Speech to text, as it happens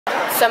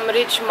some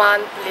rich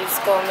man, please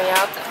call me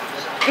up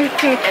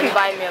and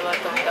buy me a lot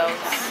of those.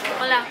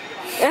 Hola.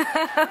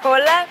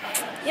 Hola.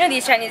 You know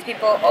these Chinese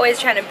people always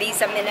trying to be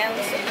something else.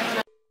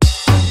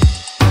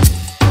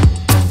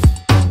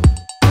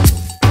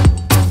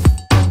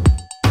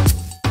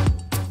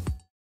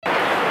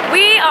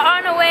 We are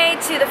on our way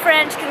to the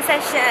French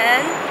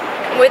Concession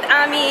with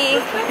Ami.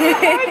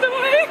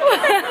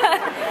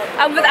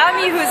 I'm with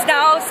Ami, who's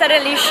now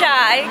suddenly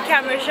shy,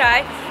 camera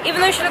shy, even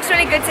though she looks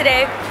really good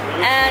today.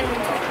 And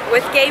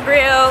with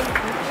Gabriel,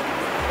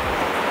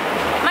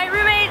 my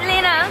roommate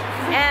Lena,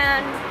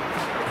 and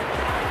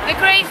The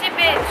crazy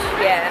bitch.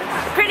 yeah,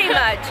 pretty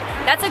much.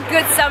 That's a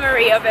good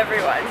summary of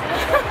everyone.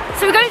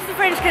 So we're going to the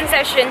French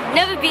Concession.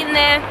 Never been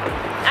there.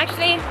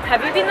 Actually,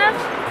 have you been there?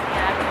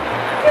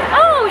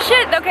 Oh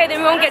shit, okay, then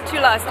we won't get too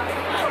lost.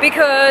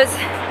 Because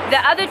the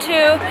other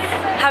two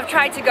have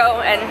tried to go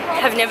and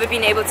have never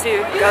been able to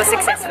go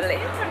successfully.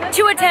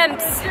 2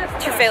 attempts,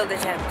 2 failed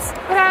attempts.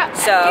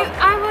 So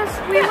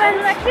We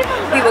went like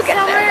we will get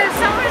there.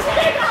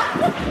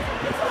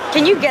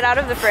 Can you get out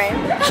of the frame?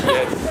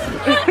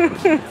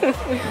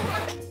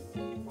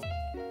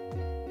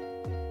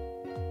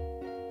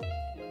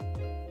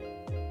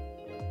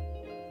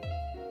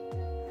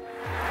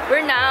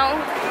 We're now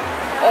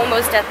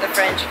almost at the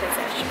French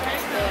Concession.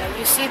 Yeah,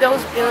 you see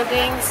those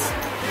buildings?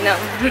 No,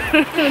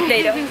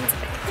 they don't.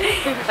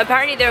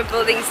 Apparently there are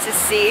buildings to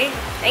see.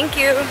 Thank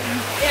you.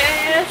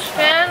 Yes,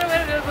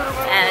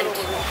 And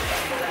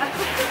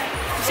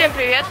всем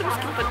привет,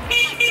 русским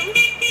подписчикам.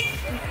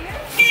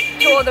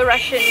 to all the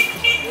Russian.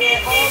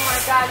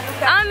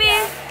 Ami,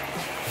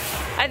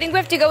 I think we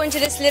have to go into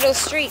this little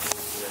street.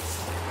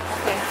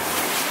 Okay.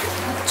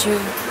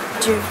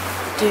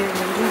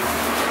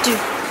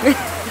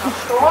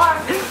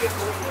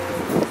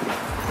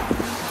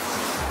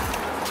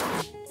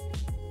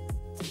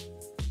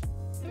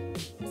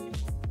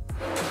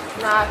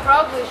 Nah, I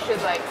probably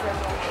should like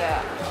remove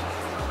that.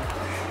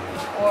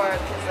 Or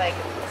just like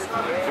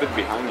Put it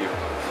behind you.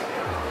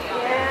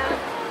 yeah.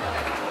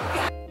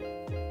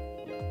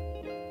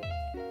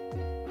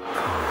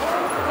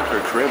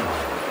 Her trim.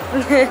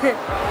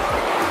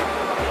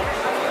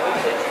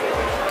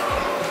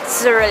 This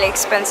is a really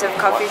expensive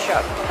coffee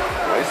shop.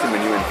 Why is the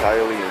menu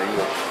entirely in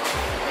English?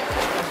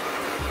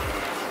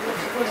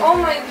 Oh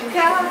my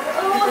god,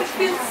 oh I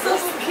feel so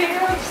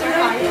scared.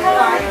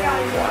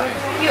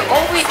 You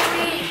always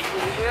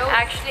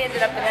Actually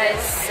ended up in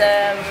this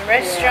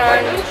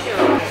restaurant.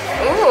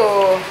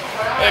 Ooh,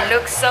 it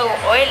looks so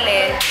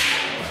oily.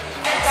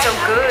 So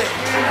good.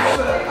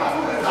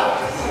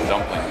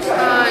 Dumplings.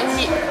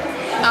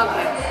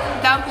 okay.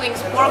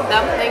 Dumplings, pork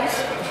dumplings.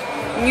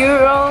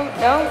 Neuro,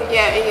 no?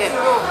 Yeah.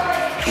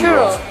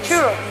 Churro.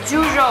 Churro.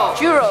 Juro.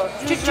 Churro.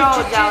 Juro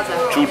jiaozi.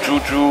 Choo choo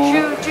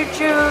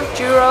choo.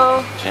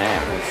 Churro.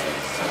 Jam.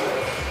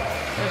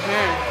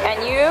 And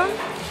you?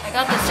 I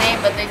got the same,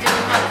 but they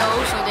didn't have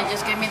those, so they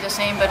just gave me the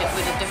same, but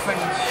with a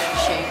different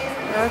shape.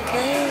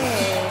 Okay.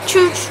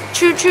 Choo.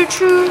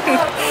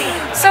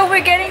 So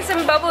we're getting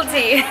some bubble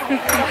tea.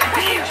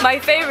 My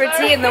favorite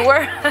tea in the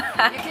world.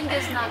 You can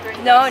just not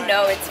drink. No,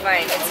 it's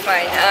fine. It's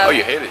fine. Oh,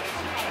 you hate it?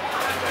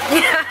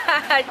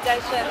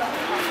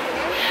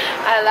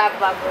 I love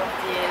bubble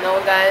tea, you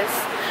know guys.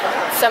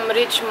 Some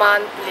rich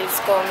man, please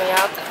call me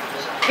up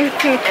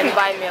and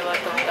buy me a lot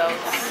of those.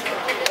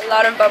 A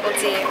lot of bubble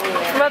tea.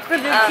 What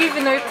would you give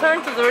in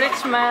return to the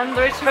rich man?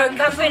 The rich man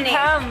doesn't company.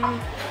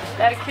 come.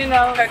 Like, you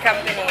know. Her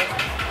company.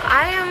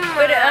 I am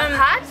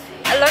hot.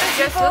 A lot of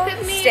Just people look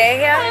at me. stay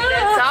here.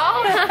 That's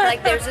all.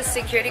 Like there's a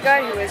security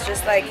guard who was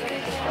just like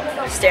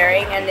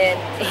staring, and then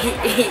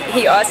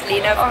he asked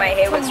Lena if my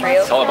hair was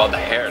real. It's all about the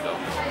hair, though.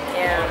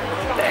 Yeah,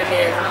 I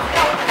mean,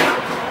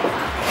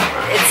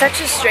 it's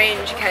such a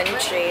strange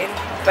country,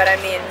 but I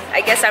mean,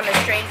 I guess I'm a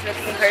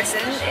strange-looking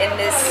person in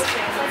this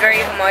very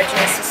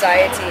homogenous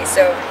society,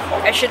 so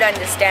I should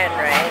understand,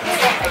 right?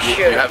 I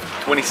should. You have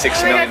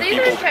 26 million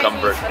people to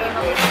convert.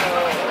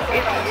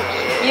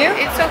 You?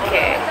 It's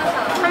okay.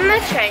 I'm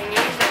not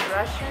Chinese, I'm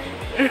Russian.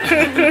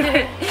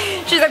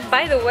 She's like,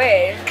 by the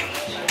way,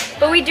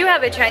 but we do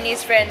have a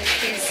Chinese friend.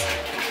 She's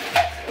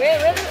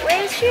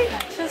where is she?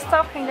 She's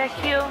talking like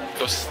you.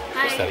 Costa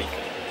Rica.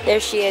 There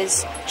she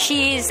is.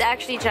 She's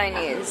actually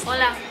Chinese.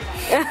 Hola.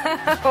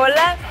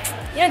 Hola.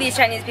 You know these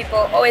Chinese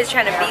people always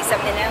trying to be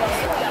something else.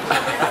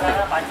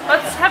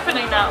 What's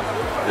happening now?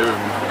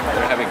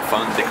 They're having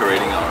fun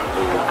decorating our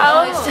little...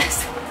 Oh, it's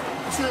just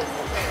to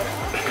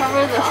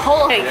cover the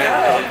whole.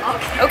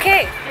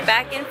 Okay,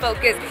 back in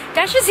focus.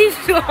 Dasha seems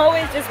to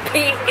always just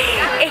be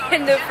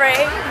in the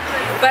frame.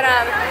 But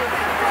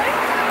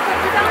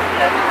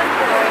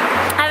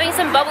having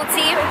some bubble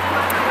tea.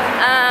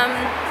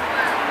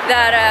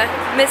 That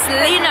Miss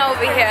Lena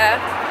over here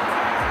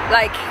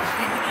like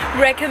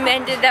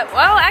recommended that.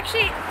 Well,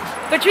 actually,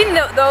 between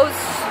those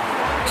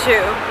two,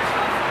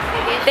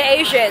 the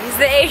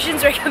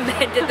Asians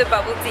recommended the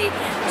bubble tea,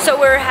 so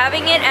we're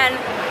having it. And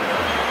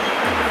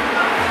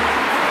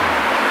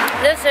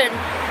listen,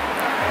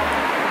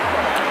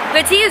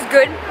 the tea is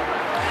good.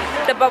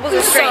 The bubbles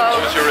are strange.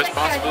 What's your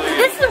responsibility?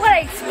 This is what I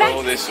expect.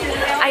 Roll this way.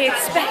 I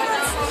expect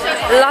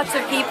lots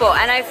of people,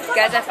 and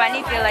guys, I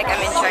finally feel like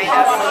I'm in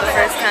China for the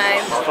first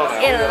time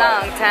in a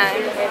long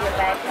time.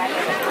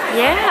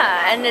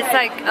 Yeah, and it's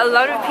like a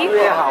lot of people.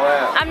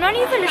 I'm not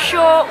even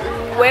sure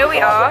where we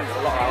are,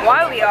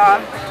 why we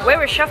are, where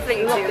we're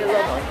shuffling to,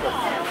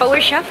 but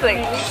we're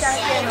shuffling,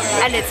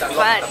 and it's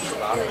fun.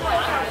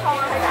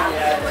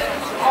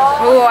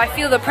 Oh, I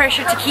feel the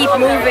pressure to keep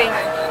moving.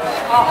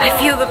 I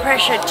feel the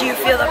pressure. Do you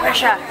feel the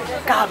pressure?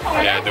 God.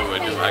 Yeah, I do.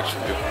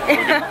 Actually do.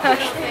 We're getting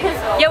pushed.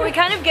 Yeah, we're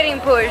kind of getting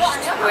pushed,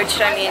 which,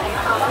 I mean,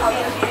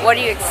 what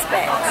do you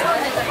expect?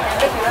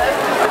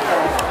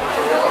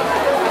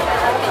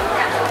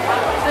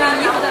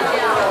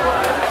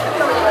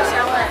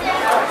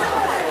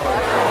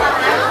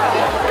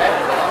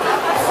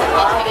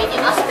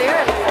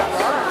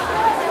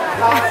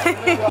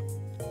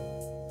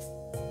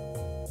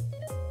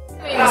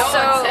 So,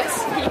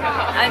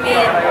 I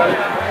mean,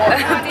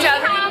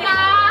 traveling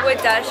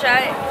with Dasha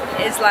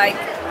is like,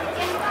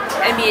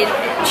 I mean,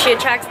 she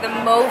attracts the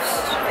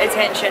most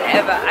attention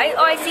ever.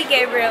 I see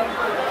Gabriel,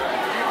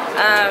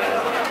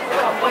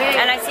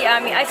 and I see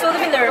Ami. I saw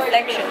them in the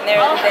reflection.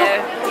 They're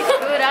there.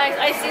 Good,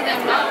 I see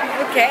them now.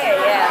 Okay,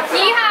 yeah.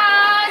 你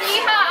好，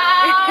你好，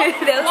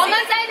我们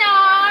在哪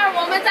儿？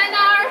我们在哪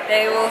儿？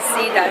 They will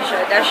see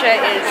Dasha. Dasha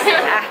is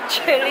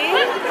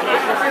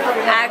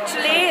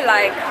actually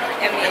like,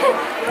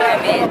 I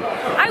mean,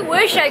 I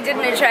wish I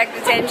didn't attract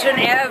attention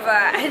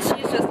ever. And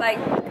she's just like,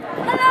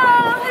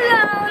 hello,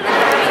 hello, look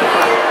at me.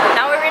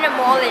 Now we're in a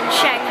mall in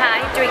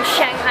Shanghai, doing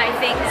Shanghai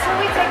things.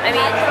 I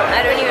mean,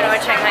 I don't even know what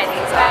Shanghai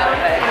things are,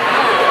 but,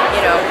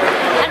 you know.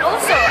 And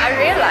also, I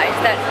realized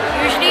that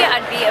usually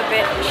I'd be a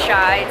bit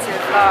shy to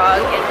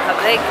vlog in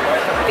public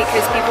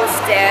because people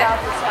stare.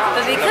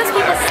 But because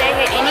people stay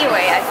here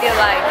anyway, I feel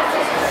like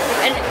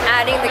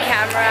adding the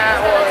camera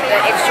or the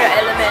extra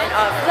element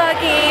of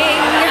vlogging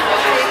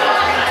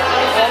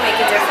will make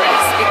a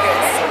difference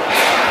because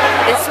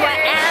this is who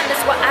I am, this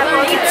is what I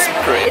want.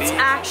 It's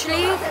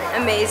actually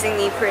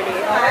amazingly pretty.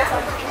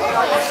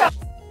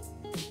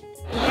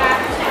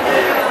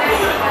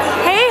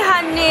 Hey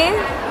honey,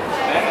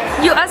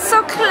 you are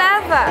so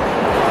clever.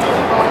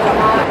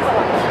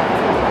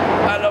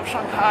 I love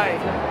Shanghai.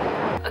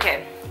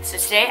 Okay. So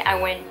today I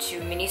went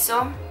to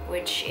Miniso,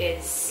 which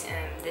is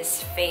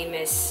this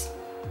famous,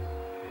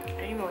 I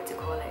don't even know what to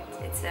call it.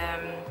 It's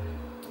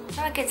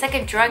like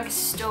a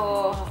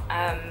drugstore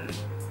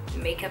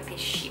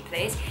makeup-ish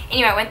place.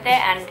 Anyway, I went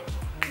there and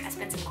I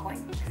spent some coin,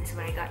 and this is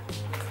what I got.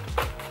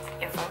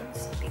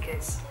 Earphones,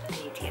 because I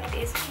need to get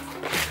these.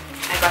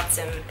 I got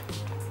some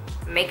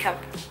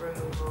makeup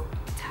removal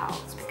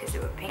towels because they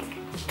were pink.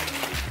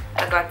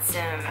 I got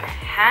some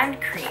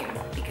hand cream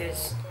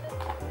because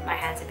my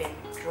hands have been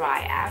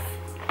dry AF,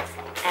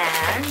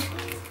 and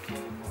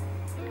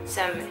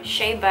some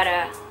shea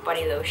butter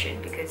body lotion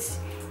because,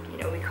 you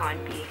know, we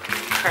can't be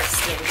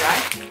crusty and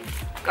dry.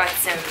 Got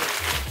some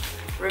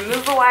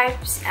remover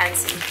wipes and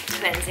some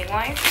cleansing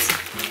wipes,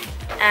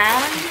 and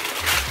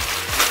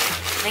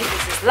I think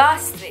this is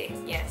lastly,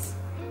 yes,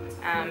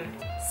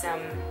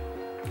 some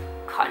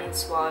cotton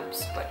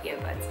swabs, but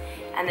earbuds,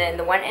 and then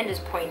the one end is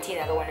pointy,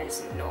 the other one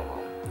is normal.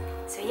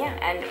 So yeah,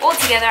 and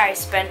altogether I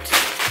spent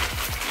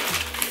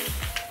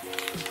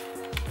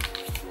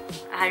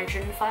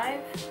 105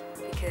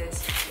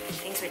 because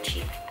things were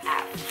cheap.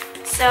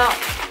 So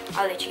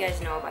I'll let you guys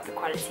know about the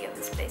quality of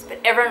this place, but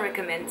everyone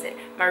recommends it.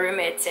 My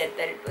roommate said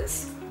that it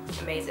was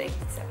amazing,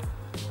 so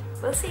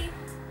we'll see.